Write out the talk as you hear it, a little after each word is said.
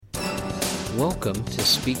Welcome to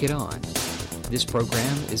Speak It On. This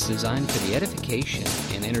program is designed for the edification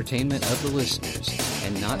and entertainment of the listeners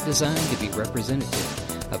and not designed to be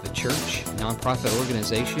representative of a church, nonprofit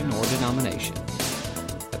organization, or denomination.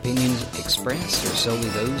 Opinions expressed are solely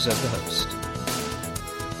those of the host.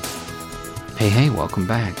 Hey, welcome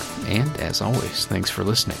back. And as always, thanks for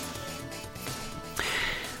listening.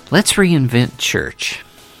 Let's reinvent church.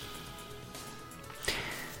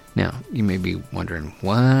 Now, you may be wondering,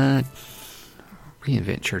 what?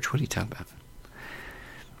 Reinvent church? What are you talking about?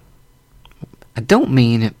 I don't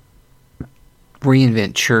mean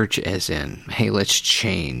reinvent church as in, hey, let's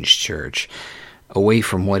change church away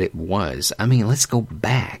from what it was. I mean, let's go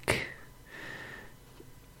back.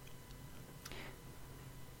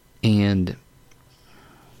 And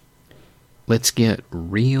let's get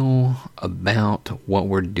real about what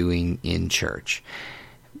we're doing in church.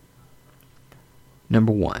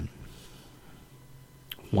 Number one,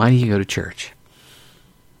 why do you go to church?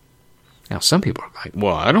 Now, some people are like,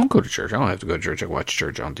 well, I don't go to church. I don't have to go to church. I watch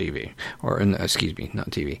church on TV. Not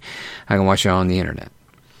TV. I can watch it on the internet.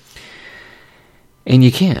 And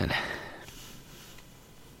you can.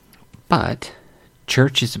 But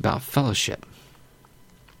church is about fellowship.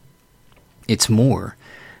 It's more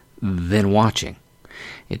than watching.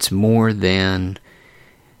 It's more than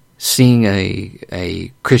seeing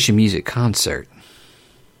a Christian music concert.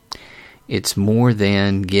 It's more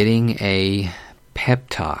than getting a pep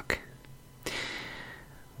talk.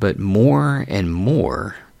 But more and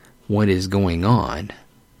more, what is going on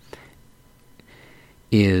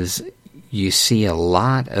is you see a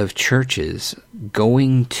lot of churches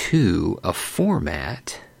going to a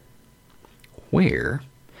format where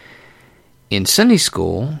in Sunday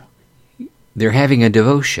school, they're having a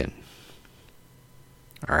devotion.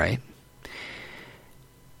 All right?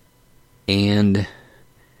 And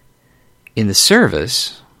in the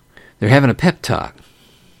service, they're having a pep talk.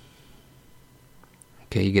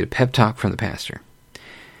 Okay, you get a pep talk from the pastor.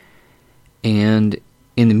 And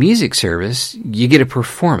in the music service, you get a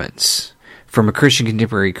performance from a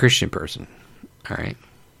contemporary Christian person. All right?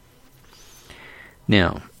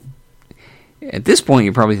 Now, at this point,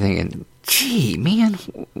 you're probably thinking, gee, man,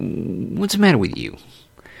 what's the matter with you?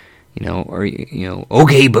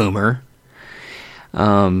 Okay, boomer.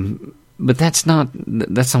 But that's not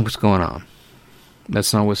what's going on.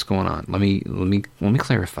 That's not what's going on. Let me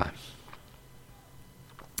clarify.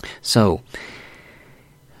 So,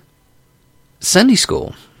 Sunday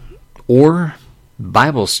school or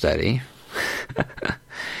Bible study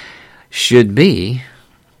should be,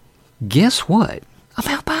 guess what?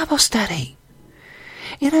 About Bible study.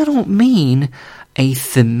 And I don't mean a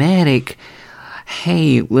thematic,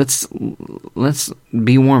 hey, let's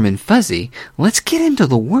be warm and fuzzy. Let's get into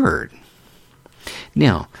the Word.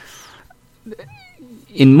 Now,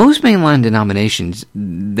 in most mainline denominations,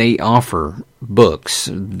 they offer books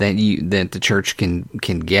that the church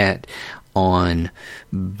can get on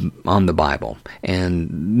the Bible,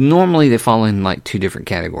 and normally they fall in like two different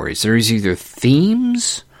categories. There's either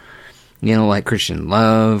themes, like Christian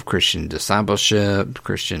love, Christian discipleship,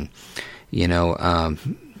 Christian,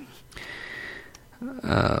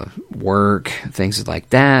 work, things like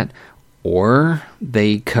that, or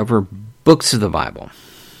they cover books of the Bible.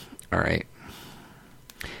 All right.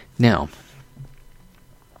 Now,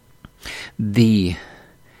 the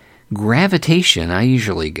gravitation I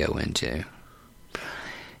usually go into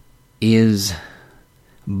is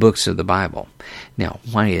books of the Bible. Now,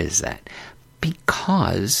 why is that?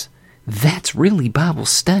 Because that's really Bible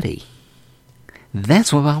study.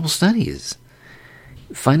 That's what Bible study is.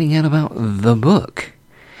 Finding out about the book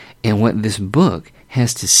and what this book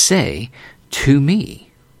has to say to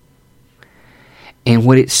me. And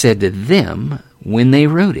what it said to them when they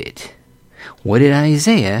wrote it. What did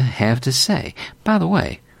Isaiah have to say? By the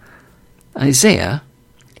way, Isaiah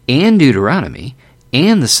and Deuteronomy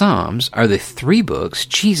and the Psalms are the three books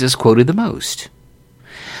Jesus quoted the most.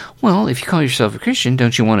 Well, if you call yourself a Christian,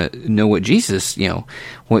 don't you want to know what Jesus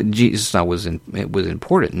thought was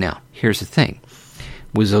important? Now, here's the thing.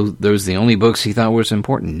 Was those the only books he thought was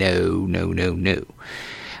important? No.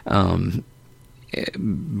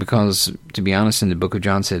 Because, to be honest, in the book of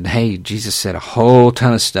John said, hey, Jesus said a whole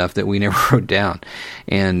ton of stuff that we never wrote down.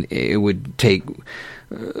 And it would take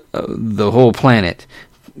the whole planet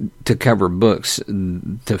to cover books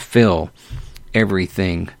to fill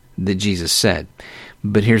everything that Jesus said.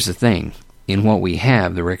 But here's the thing. In what we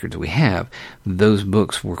have, the records we have, those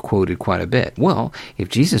books were quoted quite a bit. Well, if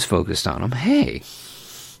Jesus focused on them, hey,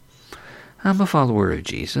 I'm a follower of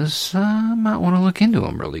Jesus. I might want to look into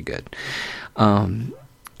them really good.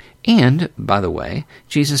 And, by the way,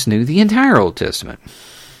 Jesus knew the entire Old Testament.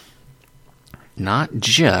 not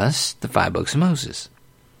just the 5 books of Moses.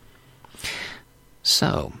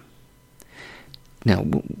 So, now,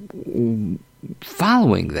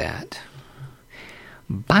 following that,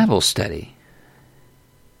 Bible study.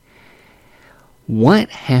 What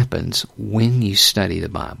happens when you study the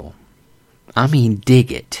Bible? I mean,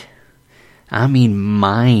 dig it. I mean,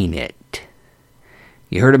 mine it.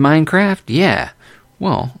 You heard of Minecraft? Yeah.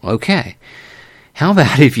 Well, okay. How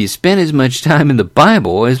about if you spend as much time in the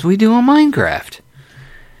Bible as we do on Minecraft?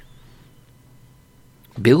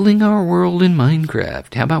 Building our world in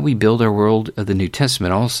Minecraft. How about we build our world of the New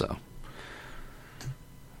Testament also?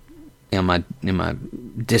 Am I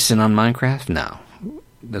dissing on Minecraft? No.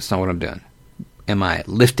 That's not what I'm doing. Am I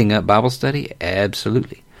lifting up Bible study?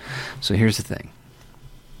 Absolutely. So here's the thing.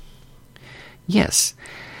 Yes.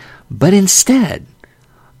 But instead,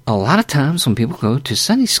 a lot of times when people go to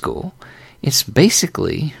Sunday school, it's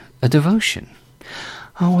basically a devotion.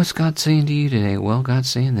 Oh, what's God saying to you today? Well, God's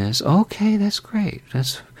saying this. Okay, that's great.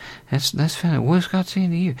 That's fine. What's God saying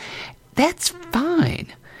to you? That's fine.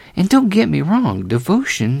 And don't get me wrong,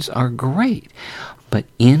 devotions are great. But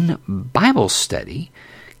in Bible study,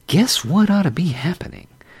 guess what ought to be happening?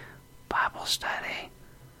 Bible study.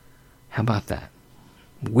 How about that?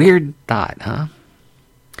 Weird thought, huh?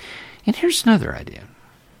 And here's another idea.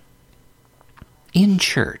 In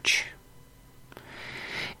church,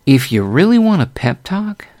 if you really want a pep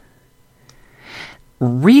talk,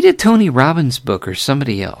 read a Tony Robbins book or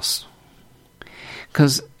somebody else,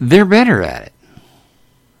 because they're better at it.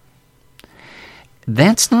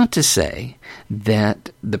 That's not to say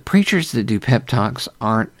that the preachers that do pep talks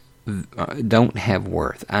don't have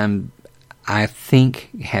worth. I think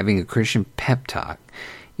having a Christian pep talk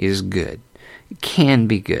is good. It can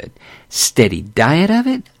be good. Steady diet of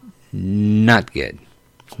it, not good.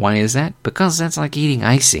 Why is that? Because that's like eating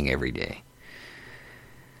icing every day.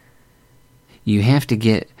 You have to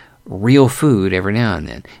get real food every now and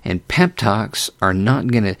then. And pep talks are not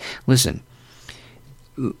going to... Listen,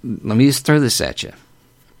 let me just throw this at you.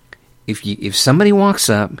 If somebody walks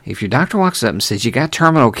up, if your doctor walks up and says you got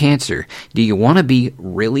terminal cancer, do you want to be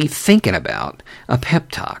really thinking about a pep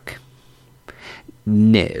talk?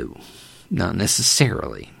 No, not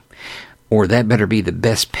necessarily. Or that better be the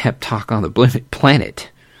best pep talk on the planet.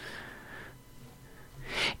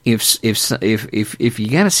 If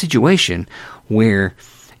you got a situation where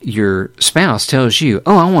your spouse tells you,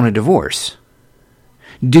 "Oh, I want a divorce,"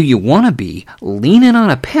 do you want to be leaning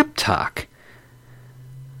on a pep talk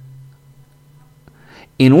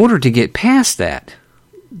in order to get past that?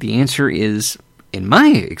 The answer is, in my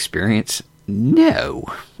experience, no.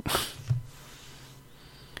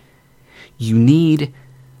 You need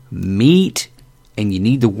meat and you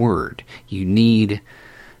need the word. You need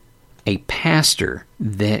a pastor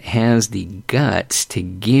that has the guts to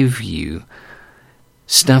give you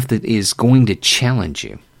stuff that is going to challenge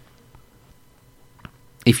you.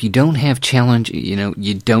 If you don't have challenge,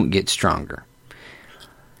 you don't get stronger.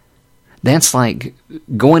 That's like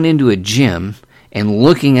going into a gym and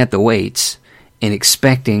looking at the weights and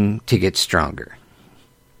expecting to get stronger.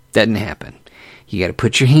 Doesn't happen. You got to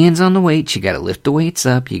put your hands on the weights. You got to lift the weights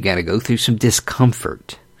up. You got to go through some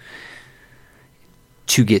discomfort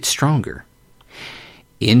to get stronger.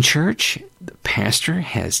 In church, the pastor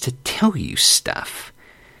has to tell you stuff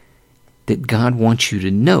that God wants you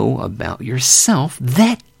to know about yourself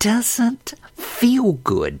that doesn't feel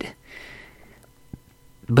good.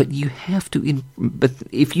 But you have to. But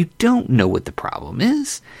if you don't know what the problem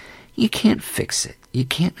is, you can't fix it. You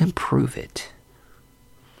can't improve it.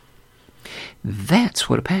 That's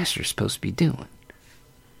what a pastor is supposed to be doing.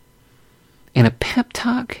 And a pep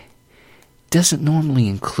talk doesn't normally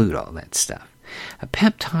include all that stuff. A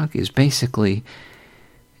pep talk is basically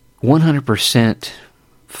 100%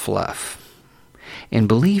 fluff. And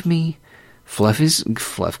believe me,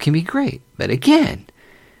 fluff can be great. But again,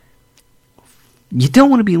 you don't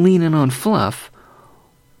want to be leaning on fluff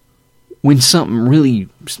when something really,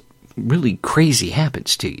 really crazy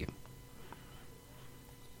happens to you.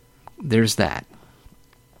 There's that.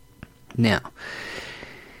 Now,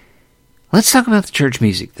 let's talk about the church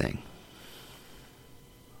music thing.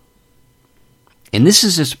 And this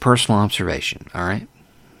is just a personal observation, all right?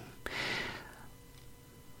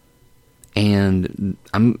 And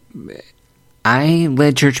I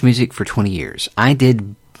led church music for 20 years. I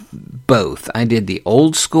did both. I did the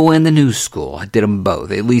old school and the new school. I did them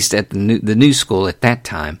both. At least at the new school at that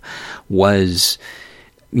time was,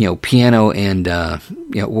 piano and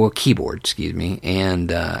keyboard, and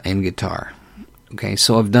guitar. Okay,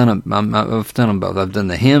 so I've done them both. I've done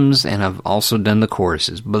the hymns and I've also done the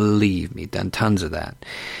choruses. Believe me, done tons of that.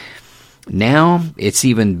 Now, it's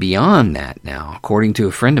even beyond that now. According to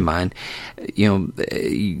a friend of mine,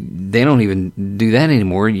 they don't even do that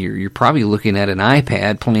anymore. You're probably looking at an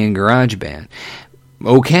iPad playing GarageBand.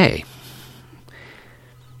 Okay.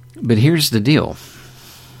 But here's the deal.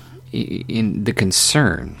 In the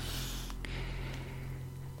concern,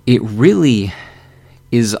 it really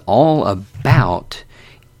is all about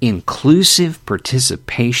inclusive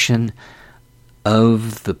participation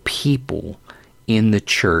of the people in the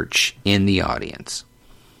church, in the audience.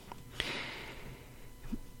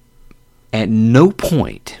 At no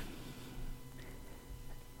point,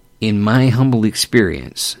 in my humble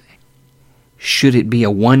experience, should it be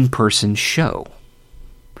a one-person show.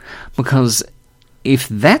 Because if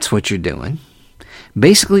that's what you're doing,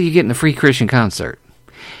 basically you're getting a free Christian concert.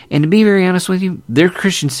 And to be very honest with you, there are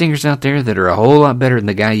Christian singers out there that are a whole lot better than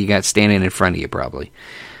the guy you got standing in front of you, probably.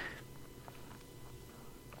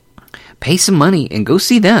 Pay some money and go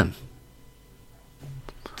see them.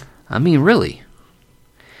 I mean, really.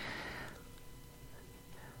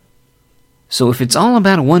 So if it's all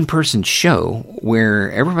about a one-person show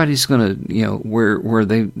where everybody's going to, where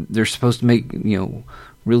they're supposed to make,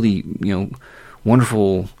 really,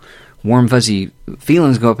 wonderful, warm, fuzzy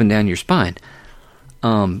feelings go up and down your spine,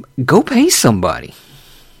 go pay somebody.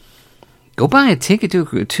 Go buy a ticket to a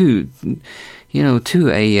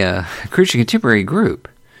Christian contemporary group.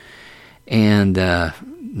 And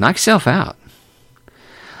knock yourself out.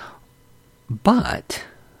 But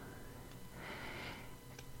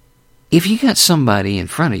if you got somebody in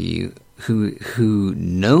front of you who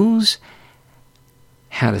knows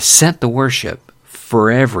how to set the worship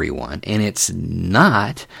for everyone, and it's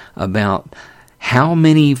not about how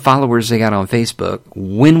many followers they got on Facebook,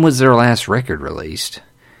 when was their last record released,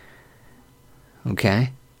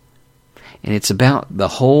 okay? And it's about the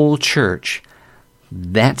whole church.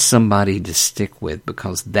 That's somebody to stick with,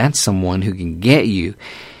 because that's someone who can get you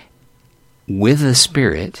with the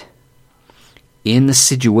Spirit in the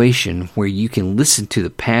situation where you can listen to the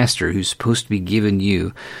pastor who's supposed to be giving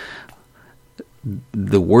you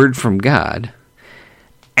the word from God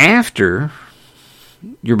after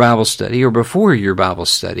your Bible study or before your Bible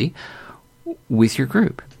study with your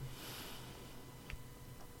group.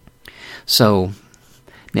 So,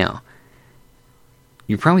 now,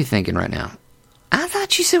 you're probably thinking right now, I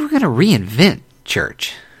thought you said we're going to reinvent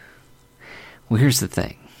church. Well, here's the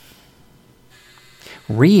thing.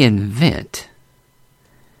 Reinvent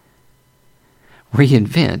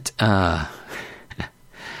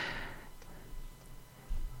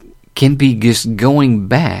can be just going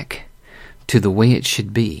back to the way it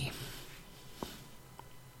should be.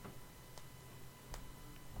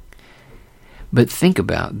 But think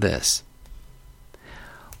about this.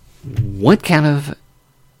 What kind of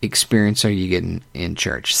experience are you getting in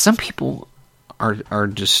church? Some people are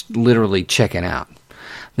just literally checking out.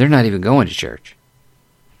 They're not even going to church.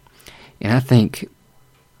 And I think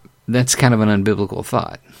that's kind of an unbiblical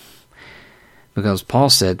thought. Because Paul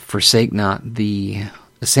said, forsake not the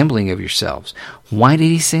assembling of yourselves. Why did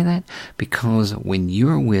he say that? Because when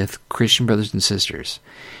you're with Christian brothers and sisters,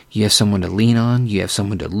 you have someone to lean on, you have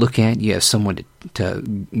someone to look at, you have someone to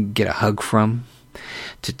get a hug from,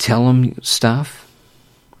 to tell them stuff.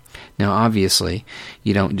 Now, obviously,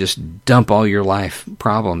 you don't just dump all your life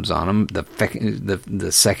problems on them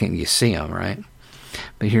the second you see them, right?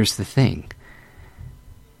 But here's the thing.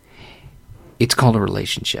 It's called a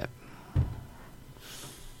relationship.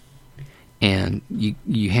 And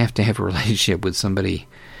you have to have a relationship with somebody,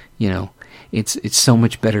 it's so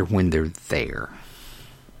much better when they're there.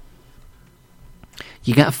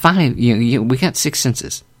 You got five, we got six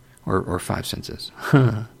senses, or five senses.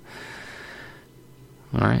 All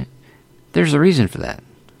right? There's a reason for that.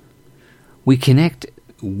 We connect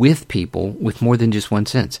with people with more than just one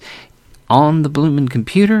sense. On the Bloomin'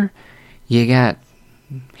 computer, you got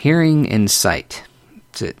hearing and sight.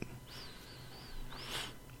 That's it.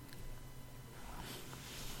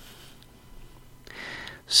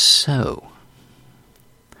 So,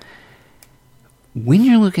 when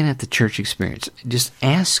you're looking at the church experience, just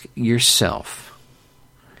ask yourself,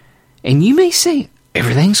 and you may say,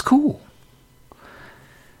 everything's cool.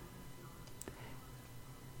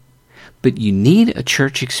 But you need a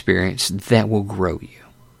church experience that will grow you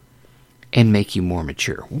and make you more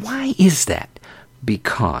mature. Why is that?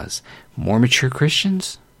 Because more mature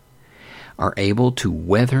Christians are able to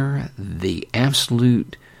weather the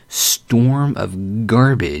absolute storm of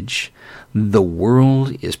garbage the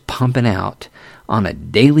world is pumping out on a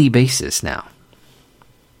daily basis now.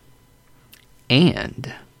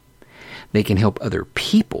 And they can help other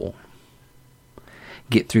people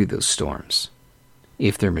get through those storms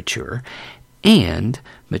if they're mature. And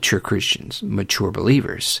mature Christians, mature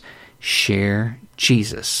believers, share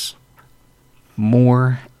Jesus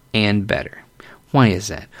more and better. Why is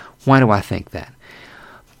that? Why do I think that?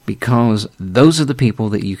 Because those are the people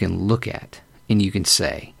that you can look at and you can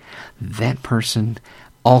say, that person,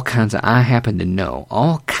 I happen to know,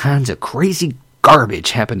 all kinds of crazy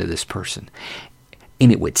garbage happened to this person.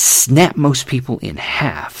 And it would snap most people in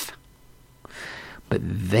half. But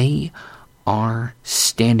they are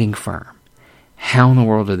standing firm. How in the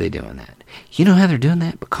world are they doing that? You know how they're doing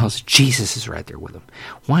that? Because Jesus is right there with them.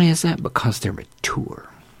 Why is that? Because they're mature.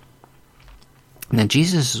 Now,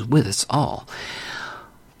 Jesus is with us all.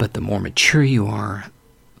 But the more mature you are,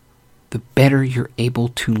 the better you're able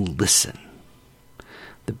to listen.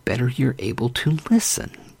 The better you're able to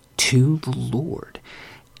listen to the Lord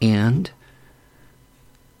and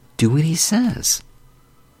do what He says.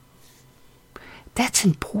 That's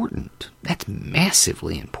important. That's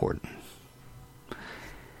massively important.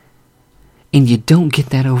 And you don't get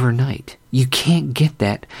that overnight. You can't get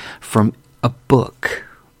that from a book,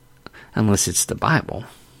 unless it's the Bible.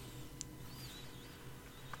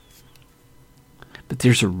 But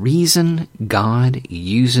there's a reason God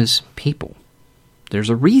uses people. There's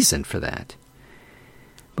a reason for that.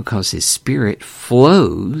 Because His Spirit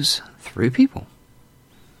flows through people.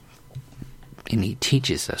 And He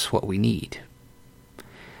teaches us what we need.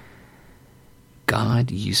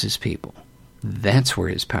 God uses people. That's where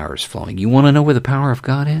His power is flowing. You want to know where the power of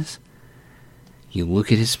God is? You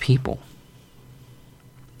look at His people.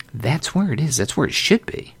 That's where it is. That's where it should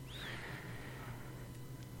be.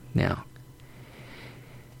 Now,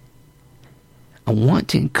 I want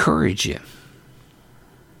to encourage you.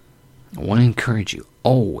 I want to encourage you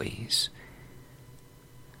always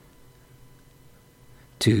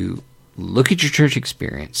to look at your church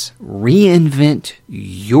experience, reinvent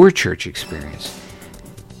your church experience,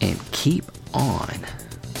 and keep on.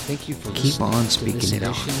 Thank you for keep on speaking to this it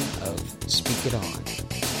on. edition of Speak It On.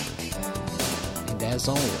 And as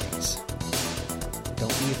always,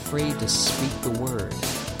 don't be afraid to speak the word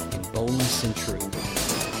in boldness and truth.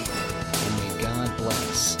 And may God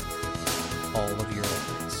bless all of your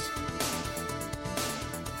efforts.